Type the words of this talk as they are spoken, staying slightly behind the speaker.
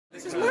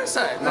This is my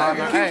side. Nah,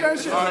 man, hey. I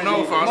don't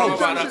know about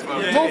that,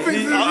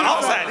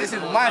 Outside, this is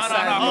my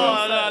side.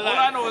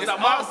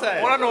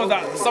 All I know is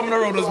that some of the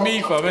road was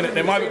me, fam, innit?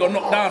 They might have got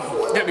knocked down.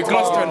 Get me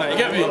Gloucester and that, you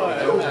get me?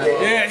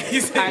 Yeah, he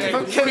said,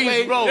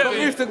 bro, got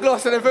moved to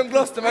Gloucester, and then from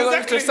Gloucester, man, got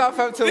moved to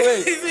Southampton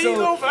way. That's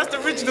the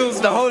original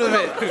stuff. The whole of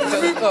it.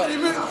 Can you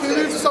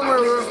move to somewhere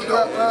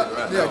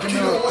yeah, give me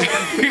a look.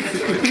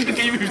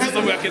 Can you move to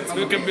somewhere I can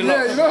be like?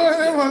 Yeah, you know what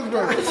that was,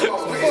 bro?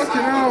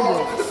 Fucking hell, bro.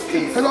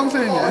 That's what I'm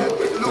saying, yeah?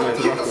 No,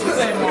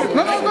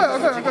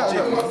 okay.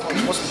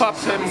 What's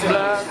poppin',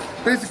 blood?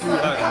 Basically, I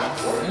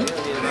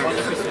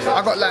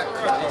got like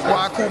what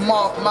I call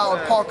mild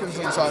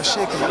Parkinson's, so I was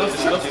shaking.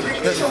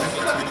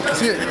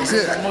 See it?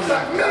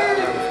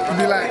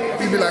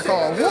 He'd be like,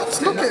 oh,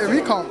 what? Look at him,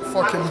 he can't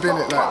fucking bin it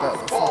like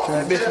that.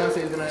 Fucking. You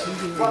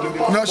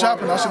know what should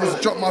happen? I should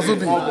just drop my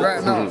zubi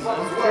right now.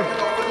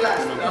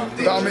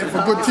 That'll make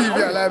for good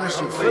TV at Live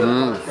Street.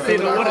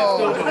 Like,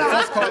 oh,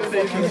 this can't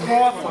fucking.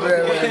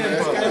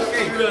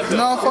 You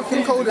know how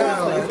fucking cold it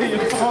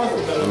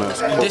is.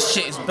 This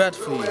shit is bad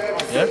for you.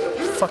 Yeah?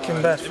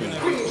 Fucking bad for you.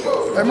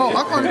 Hey, Mo,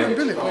 I can't even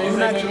bin it.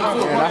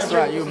 Yeah, that's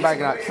right, you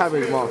bagging out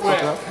cabbage,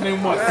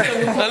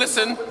 motherfucker. Now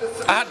listen,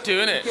 I had to,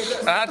 innit?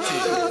 I had to.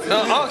 No,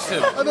 ask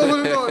him. I don't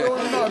want to know.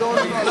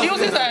 He was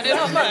his idea,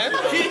 not mine.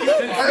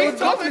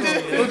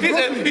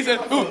 He said,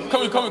 ooh, can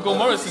we go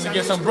Morrison's and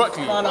get some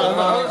broccoli? I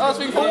was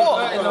thinking, for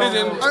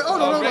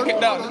what? Break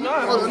it down.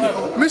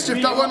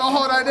 Mischief, that wasn't a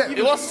hard idea.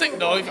 It was sick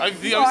though,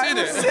 have you seen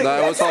it? Nah,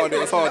 it was hard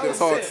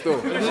still.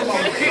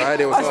 I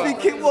was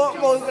thinking, what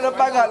was gonna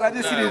bang out like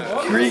this in his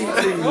green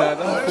thing, man.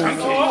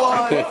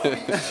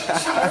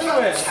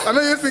 I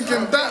know you're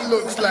thinking, that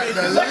looks like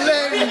the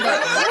lame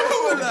back.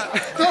 The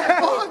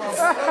bugs!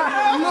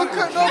 Look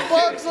at the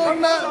bugs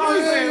on that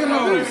thing!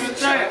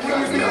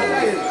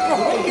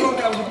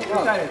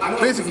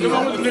 Basically,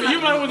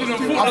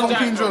 I'm from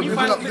Queen's Road, we build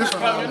up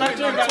different.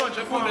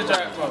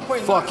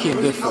 Fucking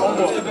different.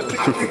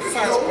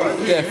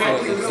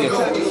 Definitely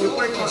different.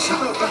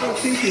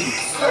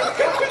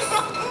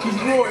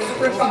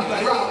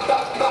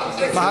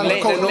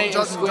 The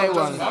latest square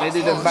one, they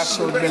did a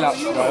backfield build up,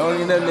 bro.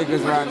 Only them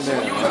niggas around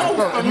there.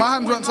 Bro, if my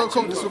hands weren't so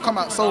cold, this would come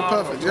out so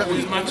perfect, yeah?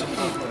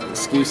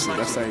 Excuses,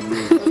 that's how you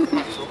move.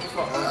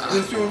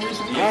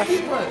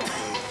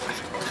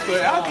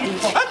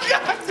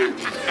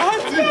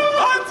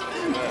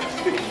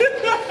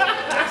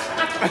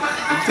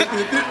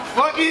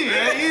 Fuck you,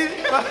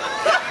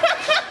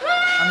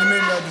 And you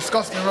made me a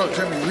disgusting roach,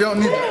 get me? We don't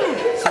need that.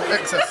 It's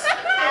excess.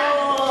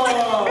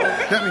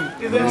 Get me?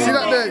 You see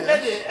that there?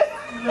 Yeah?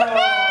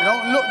 It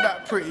don't look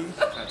that pretty.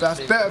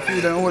 That's better for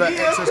you than all that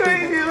excess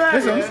thing.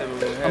 Listen,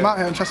 I'm out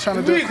here and just trying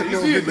to do a quick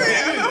little video.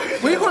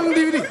 What are you calling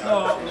DVD?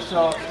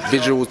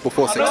 Visuals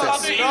before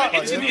success.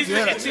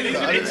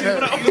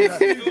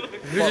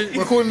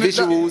 We're calling it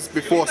Visuals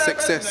before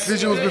success.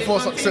 Visuals before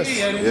success.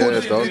 Yeah,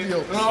 dog.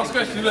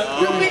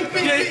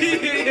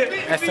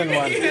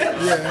 FN1.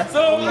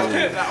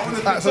 Yeah.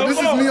 Alright, so this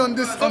is me on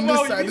this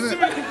side, isn't it?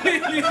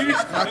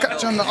 I'll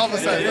catch you on the other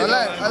side. I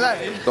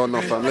like it. Don't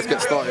know, fam. Let's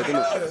get started,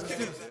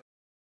 innit?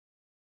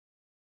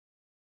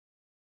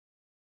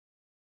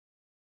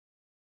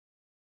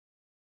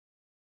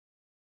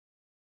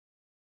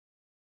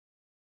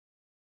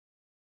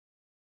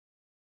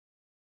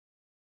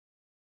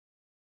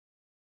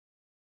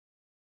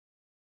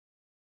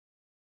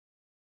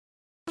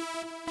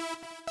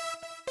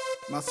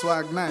 My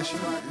swag nice, you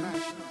know.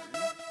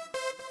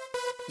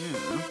 Yeah.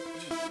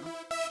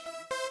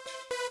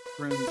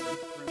 Friends.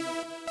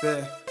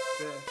 Bear.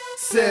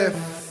 Sif.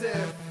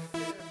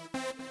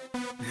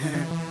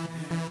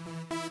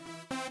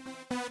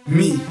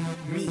 Me.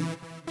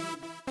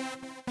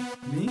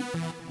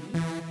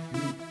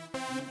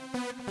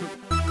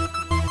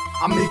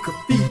 I make a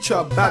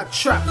feature, back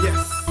trap,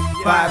 yes.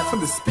 Vibe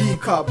from the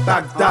speaker,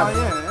 Baghdad.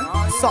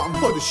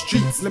 Something for the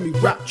streets, let me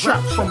rap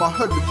trap. From I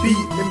heard the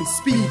beat, let me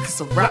speak, it's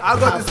a rap. I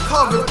got this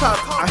covered pap.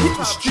 I hit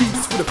the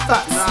streets with a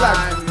fat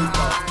slag.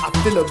 I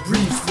fill a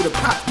breeze with a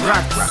pack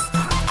rags.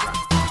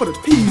 For the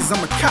peas,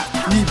 I'm a cat,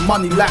 need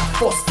money like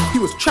Foss. He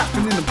was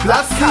trapping in the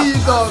black cap.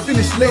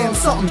 Finish laying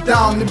something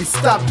down, let me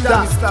stab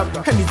that.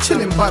 Henny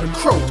chilling by the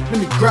crow, let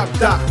me grab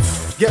that.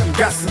 Getting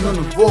gassing on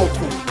the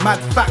vocal.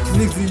 Mad fact,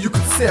 nigga, you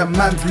could say a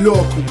man's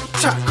local.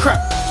 Chat crap,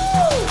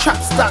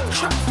 trap stack,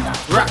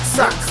 rack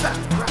sack.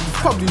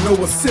 Probably know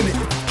what's in it.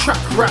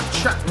 Track rap,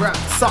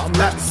 something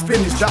like the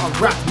spinach that I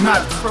rap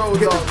mad.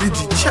 Get a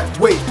digi check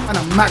weight and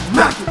a mag.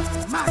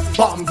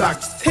 Bottom back,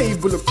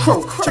 table of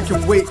crow.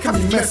 Checking weight can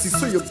be messy,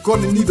 so you're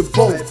gonna need a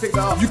bowl.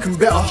 You can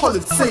bet a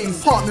holiday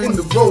partner in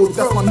the road.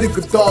 That's my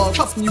nigga dog.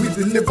 Trust me, we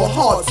deliver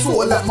hard,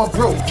 sorta like my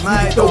bro.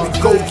 Though we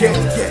go get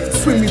it.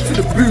 Swing me to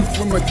the booth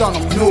when we're done.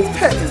 I'm no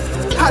petting.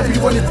 How do you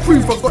want it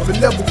proof? I got the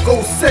level,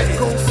 go set it.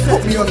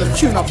 Put me on the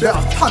tune, I bet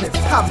I ton it.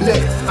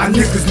 Tablet, and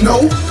niggas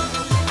know.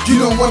 You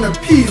don't want a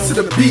piece to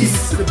the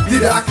beast.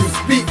 Did it, I can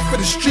speak for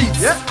the streets.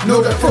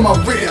 Know that from my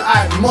written,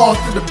 I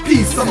master the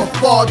piece. I'm a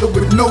father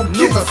with no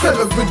kids. I tell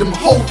a rhythm,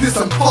 hold this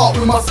and part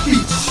with my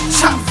speech.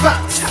 Chat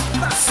facts,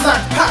 slag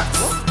packs.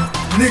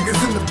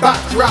 Niggas in the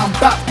background,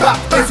 back.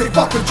 They say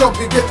fuck a job,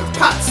 they get the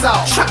pats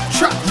out.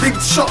 Trap,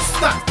 linked shot,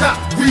 stack that.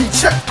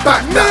 Recheck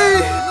back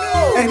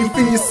that.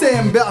 Anything you're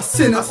saying, better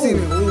sin it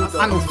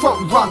all. I know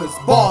front runners,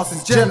 bars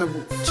in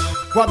general.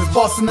 Brothers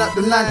bossing at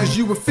the line cause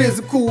you were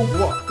physical.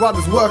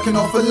 Brothers working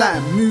off a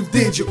line, move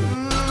digital.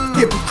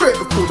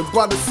 Hypocritical, the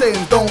brothers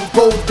saying don't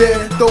go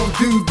there, don't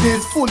do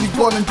this. Fully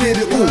gone and did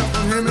it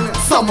all.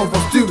 Some of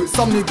us do it,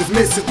 some niggas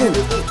miss it all.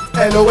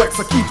 LOX,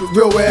 I keep it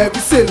real with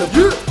every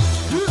syllable.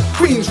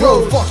 Queens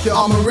Road, fuck it,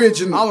 I'm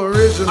original.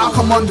 I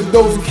come under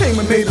those who came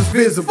and made us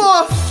visible.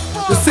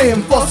 The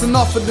saying fussing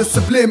off of the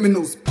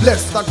subliminals.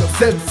 Blessed, I got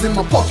Zeds in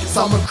my pockets,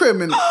 I'm a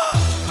criminal.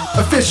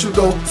 Official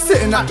though,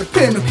 sitting at the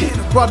pinnacle.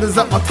 Brothers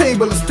at my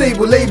table, a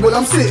stable label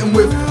I'm sitting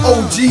with.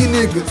 OG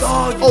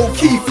niggas, old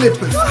key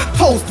flippers.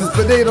 Posters,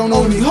 but they don't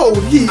only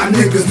hold heat. And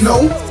niggas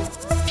know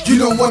you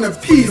don't want a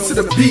piece of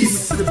the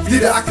beast.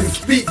 Did it, I can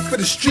speak for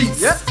the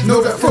streets.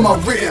 Know that from my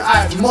written,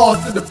 I had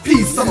mastered the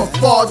piece. I'm a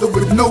father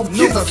with no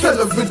kids. I tell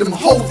a rhythm,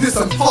 hold this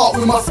and part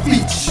with my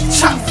speech.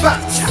 Chat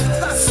facts,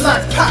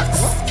 slag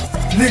packs.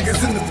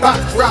 Niggas in the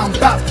background,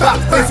 back.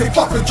 They say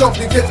fuck a job,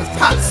 they get the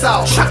pats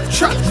out.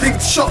 Trap,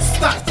 linked shot,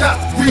 stack that.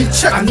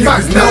 Recheck and back.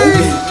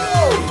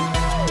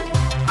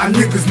 And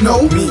niggas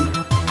know me.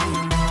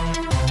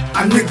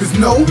 And niggas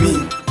know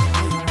me.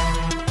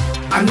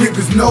 And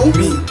niggas know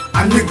me.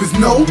 And niggas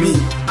know me.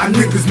 And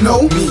niggas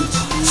know me.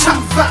 Chat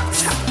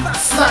facts,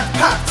 slag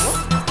packs.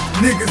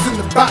 Niggas in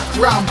the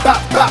background, back.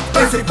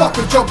 They say fuck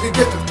a job, they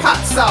get the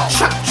pats out.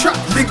 Trap,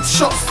 linked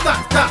shot,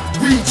 stack that.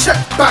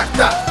 Recheck back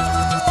that.